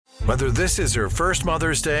Whether this is her first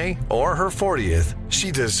Mother's Day or her 40th, she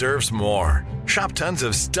deserves more. Shop tons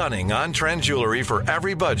of stunning on-trend jewelry for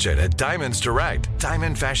every budget at Diamonds Direct.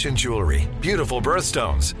 Diamond fashion jewelry, beautiful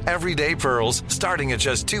birthstones, everyday pearls starting at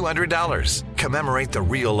just $200. Commemorate the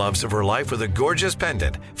real loves of her life with a gorgeous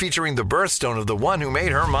pendant featuring the birthstone of the one who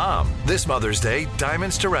made her mom. This Mother's Day,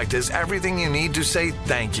 Diamonds Direct is everything you need to say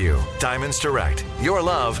thank you. Diamonds Direct. Your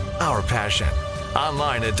love, our passion.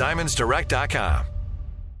 Online at diamondsdirect.com.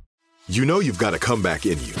 You know you've got a comeback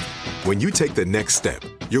in you. When you take the next step,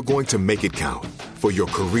 you're going to make it count. For your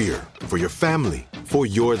career, for your family, for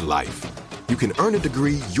your life. You can earn a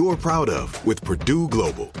degree you're proud of with Purdue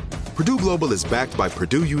Global. Purdue Global is backed by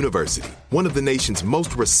Purdue University, one of the nation's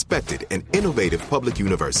most respected and innovative public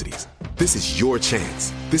universities. This is your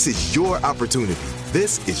chance. This is your opportunity.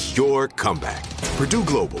 This is your comeback. Purdue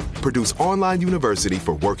Global, Purdue's online university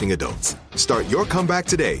for working adults. Start your comeback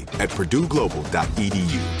today at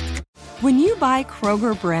purdueglobal.edu. When you buy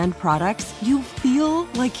Kroger brand products, you feel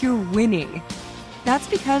like you're winning. That's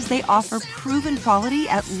because they offer proven quality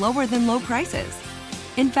at lower than low prices.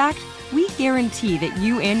 In fact, we guarantee that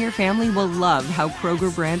you and your family will love how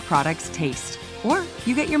Kroger brand products taste, or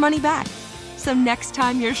you get your money back. So next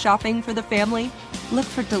time you're shopping for the family, look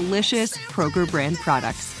for delicious Kroger brand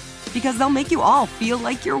products, because they'll make you all feel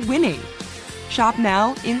like you're winning. Shop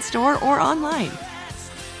now, in-store, or online.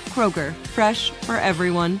 Kroger, fresh for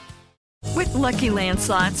everyone. With Lucky Land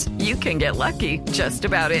Slots, you can get lucky just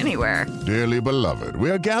about anywhere. Dearly beloved,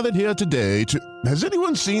 we are gathered here today to... Has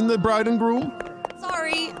anyone seen the bride and groom?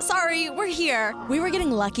 Sorry, we're here. We were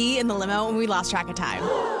getting lucky in the limo and we lost track of time.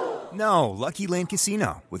 No, Lucky Land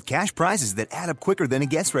Casino, with cash prizes that add up quicker than a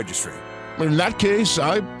guest registry. In that case,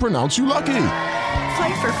 I pronounce you lucky.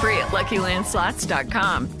 Play for free at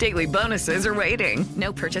LuckyLandSlots.com. Daily bonuses are waiting.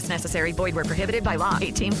 No purchase necessary. Void where prohibited by law.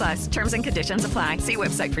 18+. Terms and conditions apply. See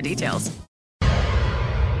website for details.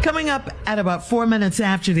 Coming up at about 4 minutes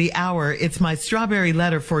after the hour, it's my strawberry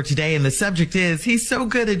letter for today, and the subject is, he's so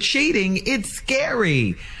good at cheating, it's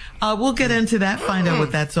scary. We'll get into that, find out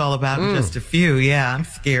what that's all about in just a few. Yeah, I'm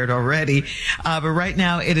scared already. But right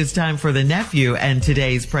now, it is time for the nephew and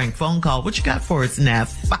today's prank phone call. What you got for us,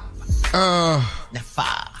 Neff?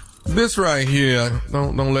 This right here,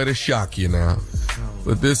 don't let it shock you now,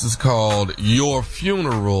 but this is called Your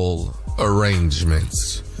Funeral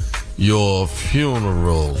Arrangements. Your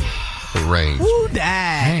Funeral Arrangements. Who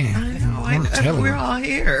died? I know. We're all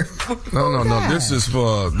here. No. This is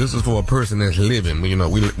for a person that's living. You know,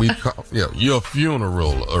 we call your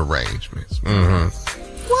funeral arrangements. Mm-hmm.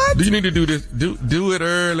 What? Do you need to do this? Do it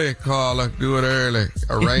early, Carla. Do it early.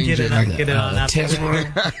 Arrange get it on test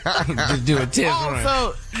run. Just do a test run.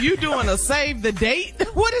 So you doing a save the date?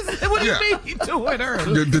 What do you mean you do it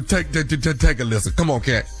early? To take a listen. Come on,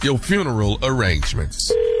 Kat. Your funeral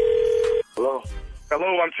arrangements.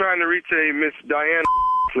 Hello, I'm trying to reach a Miss Diane,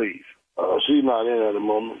 please. She's not in at the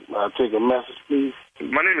moment. I'll take a message, please.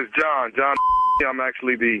 My name is John. I'm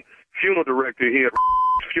actually the funeral director here at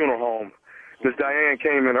Funeral Home. Miss Diane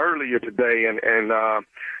came in earlier today and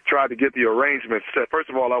tried to get the arrangements set. First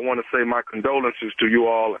of all, I want to say my condolences to you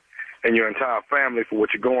all and your entire family for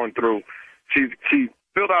what you're going through. She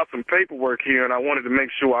filled out some paperwork here, and I wanted to make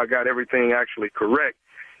sure I got everything actually correct.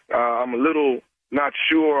 I'm a little not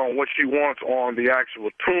sure on what she wants on the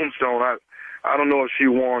actual tombstone. I don't know if she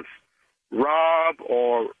wants Rob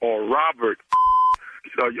or Robert.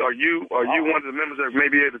 Are you one of the members that may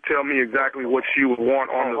be able to tell me exactly what she would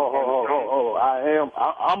want on the tombstone?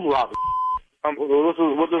 I'm Robert.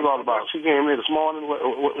 What this all about? She came in this morning.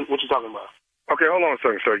 What you talking about? Okay, hold on a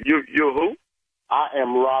second, sir. You're who? I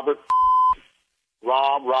am Robert.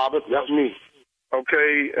 Robert. That's me.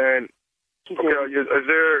 Okay, and is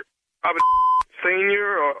there Robert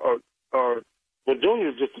Senior or the Junior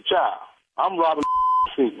is just a child. I'm Robert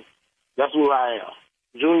Senior. That's who I am.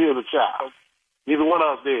 Junior is a child. Neither one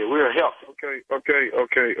of us did. We're healthy. Okay.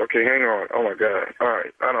 Hang on. Oh my God. All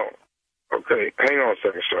right. Okay. Hang on a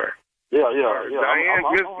second, sir. Yeah. Diane,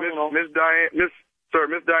 Miss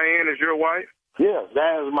Diane is your wife? Yeah,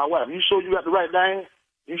 Diane is my wife. You sure you got the right Diane?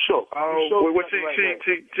 You sure?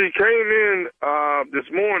 She came in this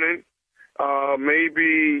morning,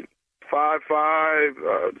 maybe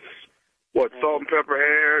 5'5", salt and pepper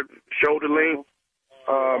hair, shoulder length,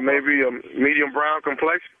 maybe a medium brown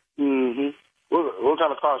complexion. Mm-hmm. What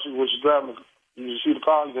kind of car was she driving? Did you see the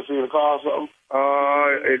car? You can see the car or something?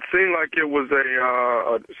 It seemed like it was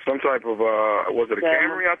some type of was it a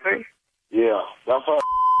Camry? I think. Yeah, that's her.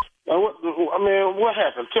 What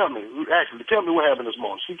happened? Tell me what happened this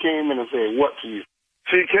morning. She came in and said what to you?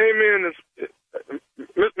 She came in.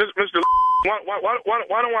 Mr.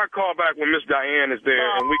 Why don't I call back when Miss Diane is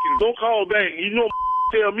there and we can... Don't call back. You know,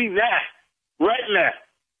 tell me now. Right now.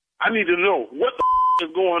 I need to know what the is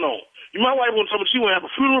going on. My wife want to tell me she want to have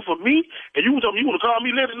a funeral for me, and you want to call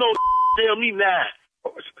me, let her know. Tell me now.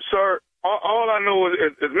 Sir, all I know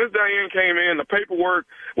is Miss Diane came in, the paperwork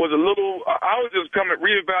was a little... I was just coming,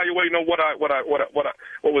 reevaluating on what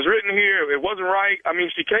was written here. It wasn't right. I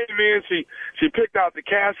mean, she came in, she picked out the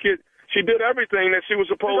casket. She did everything that she was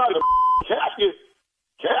supposed to.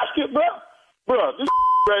 Casket, bro? Bro, this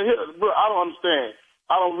right here, bro, I don't understand.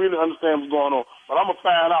 I don't really understand what's going on, but I'm gonna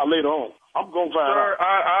find out later on. I'm gonna find out.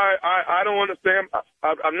 Sir, I don't understand.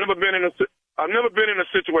 I've never been in a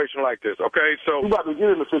situation like this. Okay, so you about to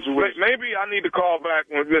get in a situation. Maybe I need to call back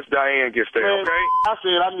when Miss Diane gets there. Man, okay? I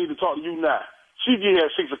said I need to talk to you now. She get here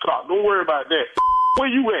at 6 o'clock. Don't worry about that. Where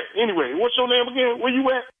you at? Anyway, what's your name again? Where you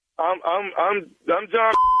at? I'm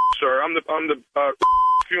John, sir. I'm the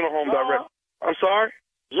funeral home director. I'm sorry,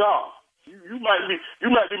 John. You might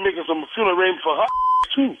be making some funeral arrangements for her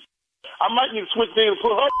too. I might need to switch names and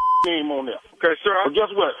put her name on there. Okay, sir. But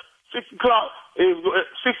guess what? 6 o'clock is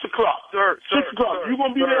 6 o'clock. Sir, 6 o'clock. You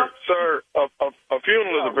gonna be there? Sir, a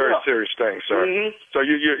funeral is a very serious thing, sir. Mm-hmm. So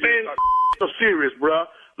you're so serious, bro.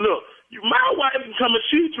 Look, my wife is coming.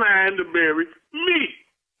 She trying to bury me.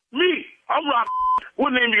 I'm Rob.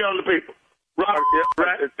 What name you got on the paper? Rob,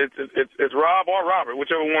 right? It's Rob or Robert,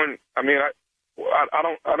 whichever one. I mean, I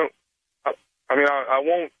don't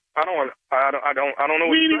know.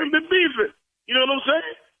 We ain't even been beefing. You know what I'm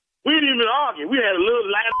saying? We didn't even argue. We had a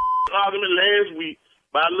little light argument last week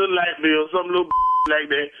about a little light bill, some little like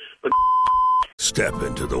that. But step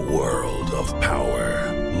into the world of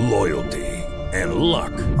power, loyalty, and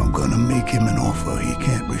luck. I'm gonna make him an offer he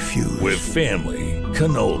can't refuse. With family,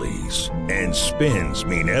 cannolis, and spins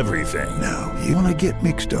mean everything. Now, you wanna get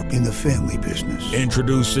mixed up in the family business.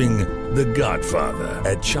 Introducing The Godfather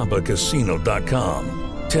at ChumbaCasino.com.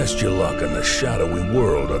 Test your luck in the shadowy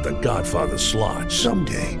world of The Godfather slot.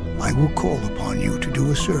 Someday, I will call upon you to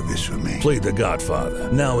do a service for me. Play The Godfather,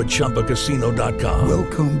 now at ChumbaCasino.com.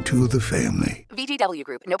 Welcome to the family. VGW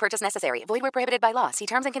Group. No purchase necessary. Void where prohibited by law. See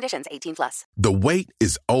terms and conditions. 18+. The wait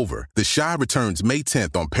is over. The Chi returns May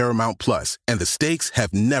 10th on Paramount Plus, and the stakes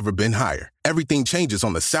have never been higher. Everything changes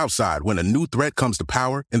on the South Side when a new threat comes to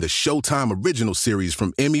power in the Showtime original series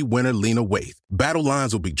from Emmy winner Lena Waithe. Battle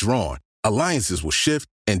lines will be drawn, alliances will shift,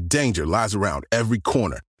 and danger lies around every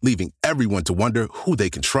corner, leaving everyone to wonder who they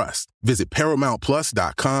can trust. Visit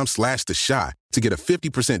ParamountPlus.com/The Chi to get a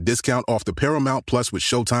 50% discount off the Paramount Plus with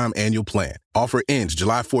Showtime annual plan. Offer ends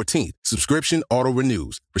July 14th. Subscription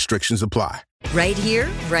auto-renews. Restrictions apply. Right here,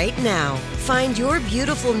 right now. Find your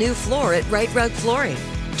beautiful new floor at Right Rug Flooring.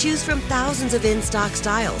 Choose from thousands of in-stock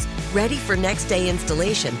styles, ready for next day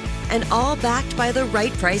installation, and all backed by the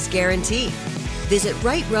right price guarantee. Visit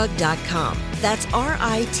rightrug.com. That's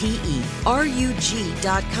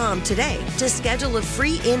RITERUG.com today to schedule a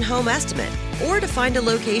free in-home estimate or to find a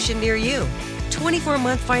location near you.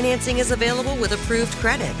 24-month financing is available with approved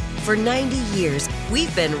credit. For 90 years,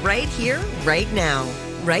 we've been right here, right now.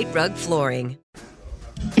 Right Rug Flooring.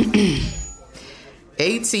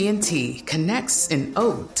 AT&T connects an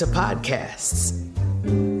ode to podcasts.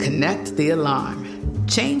 Connect the alarm.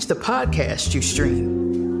 Change the podcast you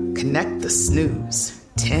stream. Connect the snooze.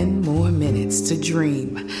 10 more minutes to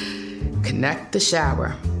dream. Connect the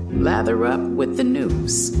shower. Lather up with the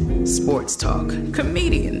news. Sports talk,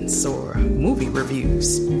 comedians, or movie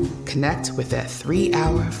reviews. Connect with that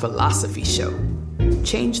 3-hour philosophy show.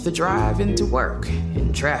 Change the drive into work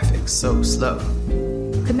in traffic so slow.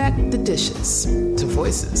 Connect the dishes to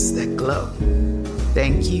voices that glow.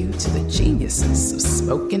 Thank you to the geniuses of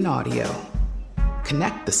spoken audio.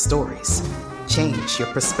 Connect the stories. Change your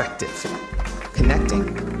perspective.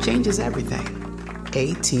 Connecting changes everything.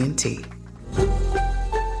 AT&T.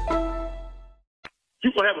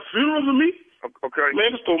 You gonna have a funeral for me? Okay.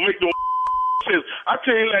 Man, this don't make no sense. I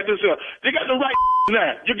tell you like this, they got the right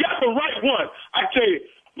now. You got the right one. I tell you,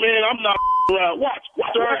 man, I'm not around. Watch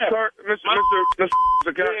Sir, Mr.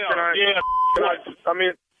 I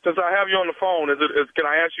mean, since I have you on the phone, can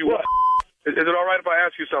I ask you what? Is it all right if I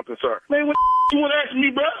ask you something, sir? Man, what you want to ask me,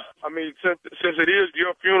 bro? I mean, since it is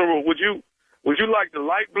your funeral, would you like the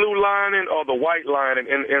light blue lining or the white lining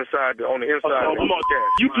inside on the inside? Come on,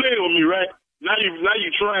 you played with me, right? Now you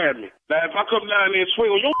trying me. Now if I come down there and swing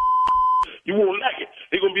on your, you won't like it.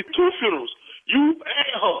 There's gonna be 2 funerals. You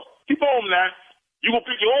and her. Keep on now. You gonna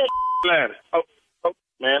pick your own line. Oh,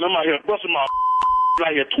 man, I'm out here busting my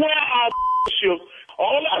out here 12-hour shift.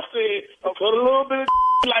 All I said, cut a little bit of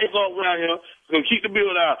lights off around here. Gonna keep the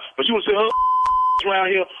bill out. But you wanna say her around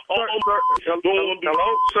here. Hello,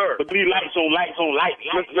 sir. But these lights on.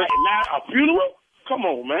 Now a funeral? Come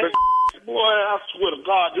on, man. Boy, I swear to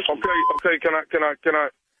God. This Okay. Can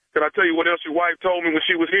I tell you what else your wife told me when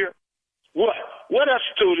she was here? What? What else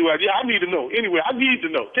she told you? Yeah, I need to know. Anyway, I need to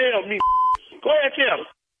know. Tell me. Go ahead, tell me.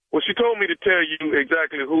 Well, she told me to tell you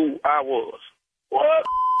exactly who I was. What?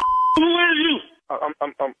 Who is you?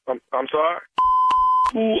 I'm sorry.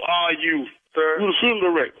 Who are you, sir? You the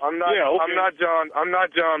funeral director. I'm not. Yeah, okay. I'm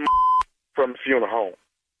not John from the funeral home.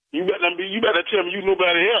 You better tell me you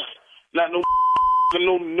nobody else. Not no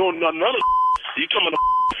none of. You coming to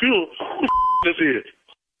funeral? Who this is?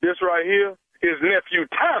 This right here. His nephew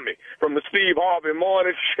Tommy from the Steve Harvey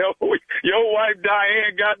Morning Show. Your wife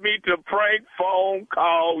Diane got me to prank phone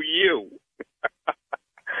call you.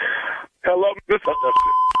 Hello, Mr.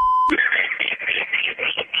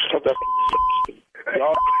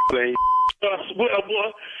 Y'all ain't.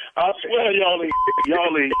 I swear y'all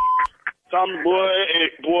ain't. Tommy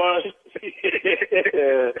boy.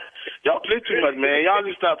 Y'all play too much, man. Y'all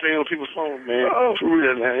need to stop playing on people's phones, man. Oh, for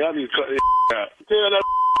real, man. Y'all need to cut this out. Tell that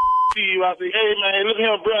Steve, I say, hey, man, look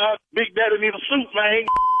here, bro. Big Daddy need a suit, man.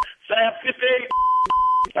 Size 58.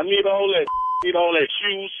 I need all that. Need all that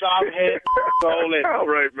shoes, socks, hat, all that. All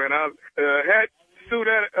right, man. Hat, suit,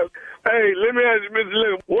 hey, let me ask you, Mr.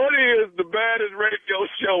 Lee, what is the baddest radio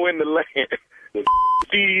show in the land? The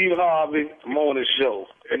Steve Harvey Morning Show.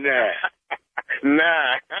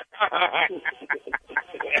 Nah.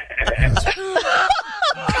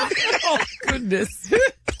 Oh, goodness.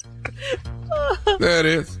 There it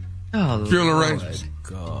is. Oh, funeral arrangements.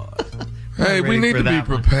 God. Hey, we need to be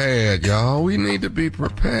prepared, y'all. We need to be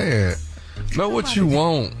prepared. Know what you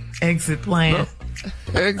want. Exit plan.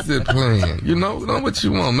 Exit plan. You know what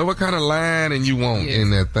you want. Know what kind of lining you want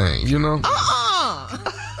in that thing. You know.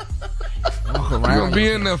 You're gonna be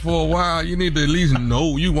in there for a while. You need to at least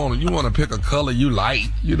know you want to pick a color you like.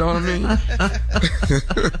 You know what I mean?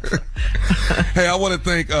 Hey, I want to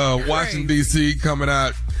thank Washington D.C. coming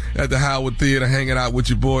out at the Howard Theater, hanging out with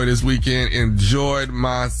your boy this weekend. Enjoyed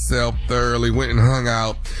myself thoroughly. Went and hung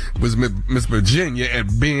out with Miss Virginia at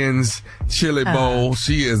Ben's Chili Bowl.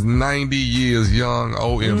 She is 90 years young.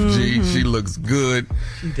 OMG, she looks good.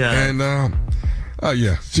 She does. And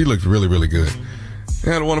yeah, she looks really, really good.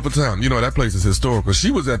 Had a wonderful time. You know, that place is historical. She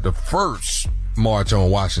was at the first March on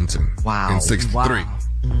Washington in 63. Wow.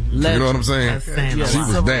 You know what I'm saying? She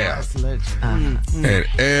was there. And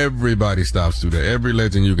everybody stops through there. Every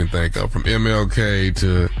legend you can think of, from MLK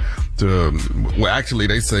to well, actually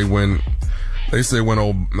they say when President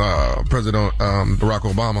Barack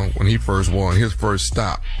Obama, when he first won, his first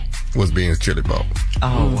stop was Ben's Chili Bowl.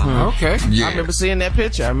 Oh, wow. Okay. Yeah. I remember seeing that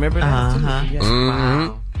picture. I remember that too. Yeah.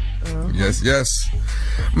 Wow. Yes.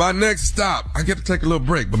 My next stop, I get to take a little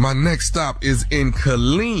break, but my next stop is in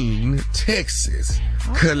Killeen, Texas.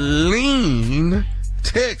 Killeen,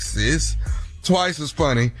 Texas. Twice as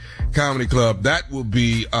Funny Comedy Club. That will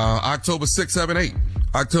be October 6, 7, 8.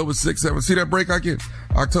 October 6, 7. See that break I get?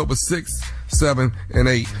 October 6, 7, and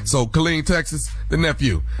 8. So Killeen, Texas, the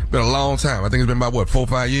nephew. Been a long time. I think it's been about 4 or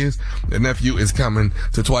 5 years. The nephew is coming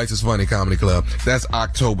to Twice as Funny Comedy Club. That's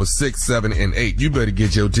October 6, 7, and 8. You better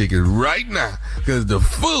get your tickets right now, because the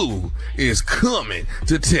fool is coming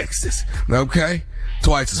to Texas. Okay?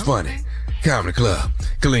 Twice as Funny Comedy Club,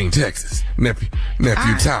 Killeen, Texas. Nephew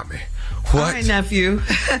Tommy. What? All right, nephew.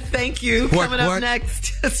 Thank you. Coming up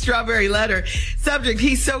next, Strawberry Letter. Subject,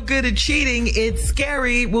 he's so good at cheating, it's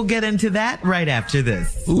scary. We'll get into that right after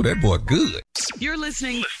this. Ooh, that boy good. You're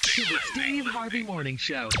listening to the Steve Harvey Morning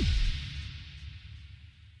Show.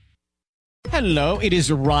 Hello, it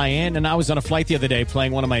is Ryan, and I was on a flight the other day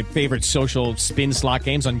playing one of my favorite social spin slot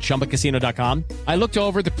games on ChumbaCasino.com. I looked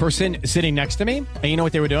over at the person sitting next to me, and you know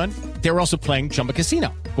what they were doing? They were also playing Chumba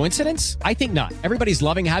Casino. Coincidence? I think not. Everybody's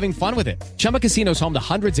loving having fun with it. Chumba Casino is home to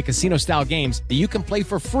hundreds of casino-style games that you can play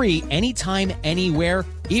for free anytime, anywhere,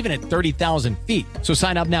 even at 30,000 feet. So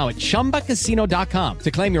sign up now at ChumbaCasino.com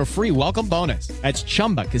to claim your free welcome bonus. That's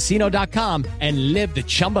ChumbaCasino.com and live the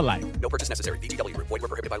Chumba life. No purchase necessary. VGW. Void where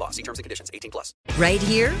prohibited by law. See terms and conditions. 18+. Right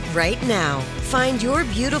here, right now. Find your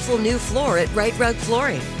beautiful new floor at Right Rug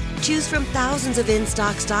Flooring. Choose from thousands of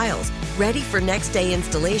in-stock styles, ready for next day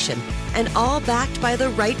installation, and all backed by the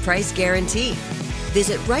right price guarantee.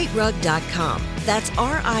 Visit rightrug.com. That's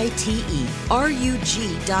RITERUG.com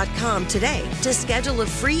today to schedule a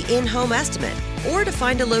free in-home estimate or to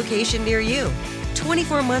find a location near you.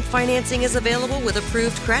 24-month financing is available with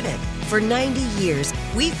approved credit. For 90 years,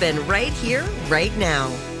 we've been right here, right now.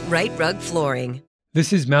 Right Rug Flooring.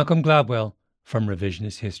 This is Malcolm Gladwell from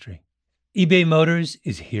Revisionist History. eBay Motors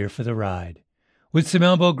is here for the ride. With some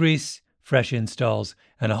elbow grease, fresh installs,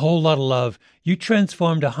 and a whole lot of love, you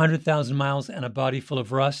transformed 100,000 miles and a body full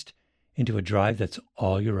of rust into a drive that's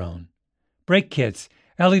all your own. Brake kits,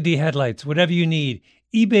 LED headlights, whatever you need,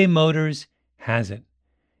 eBay Motors has it.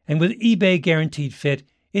 And with eBay Guaranteed Fit,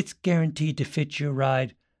 it's guaranteed to fit your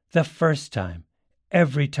ride the first time,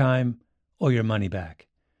 every time, or your money back.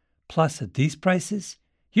 Plus, at these prices,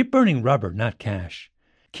 you're burning rubber, not cash.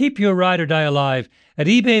 Keep your ride or die alive at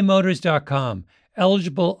ebaymotors.com.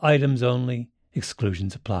 Eligible items only.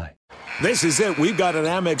 Exclusions apply. This is it. We've got an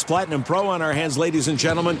Amex Platinum Pro on our hands, ladies and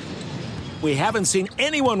gentlemen. We haven't seen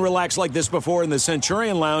anyone relax like this before in the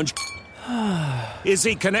Centurion Lounge. Is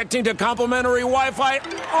he connecting to complimentary Wi-Fi?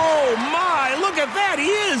 Oh, my! Look at that! He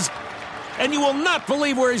is! And you will not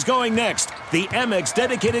believe where he's going next. The Amex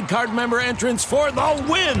dedicated card member entrance for the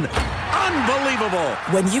win! Unbelievable!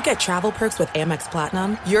 When you get travel perks with Amex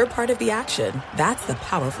Platinum, you're part of the action. That's the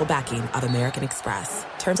powerful backing of American Express.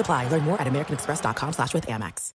 Terms apply. Learn more at americanexpress.com/withAmex.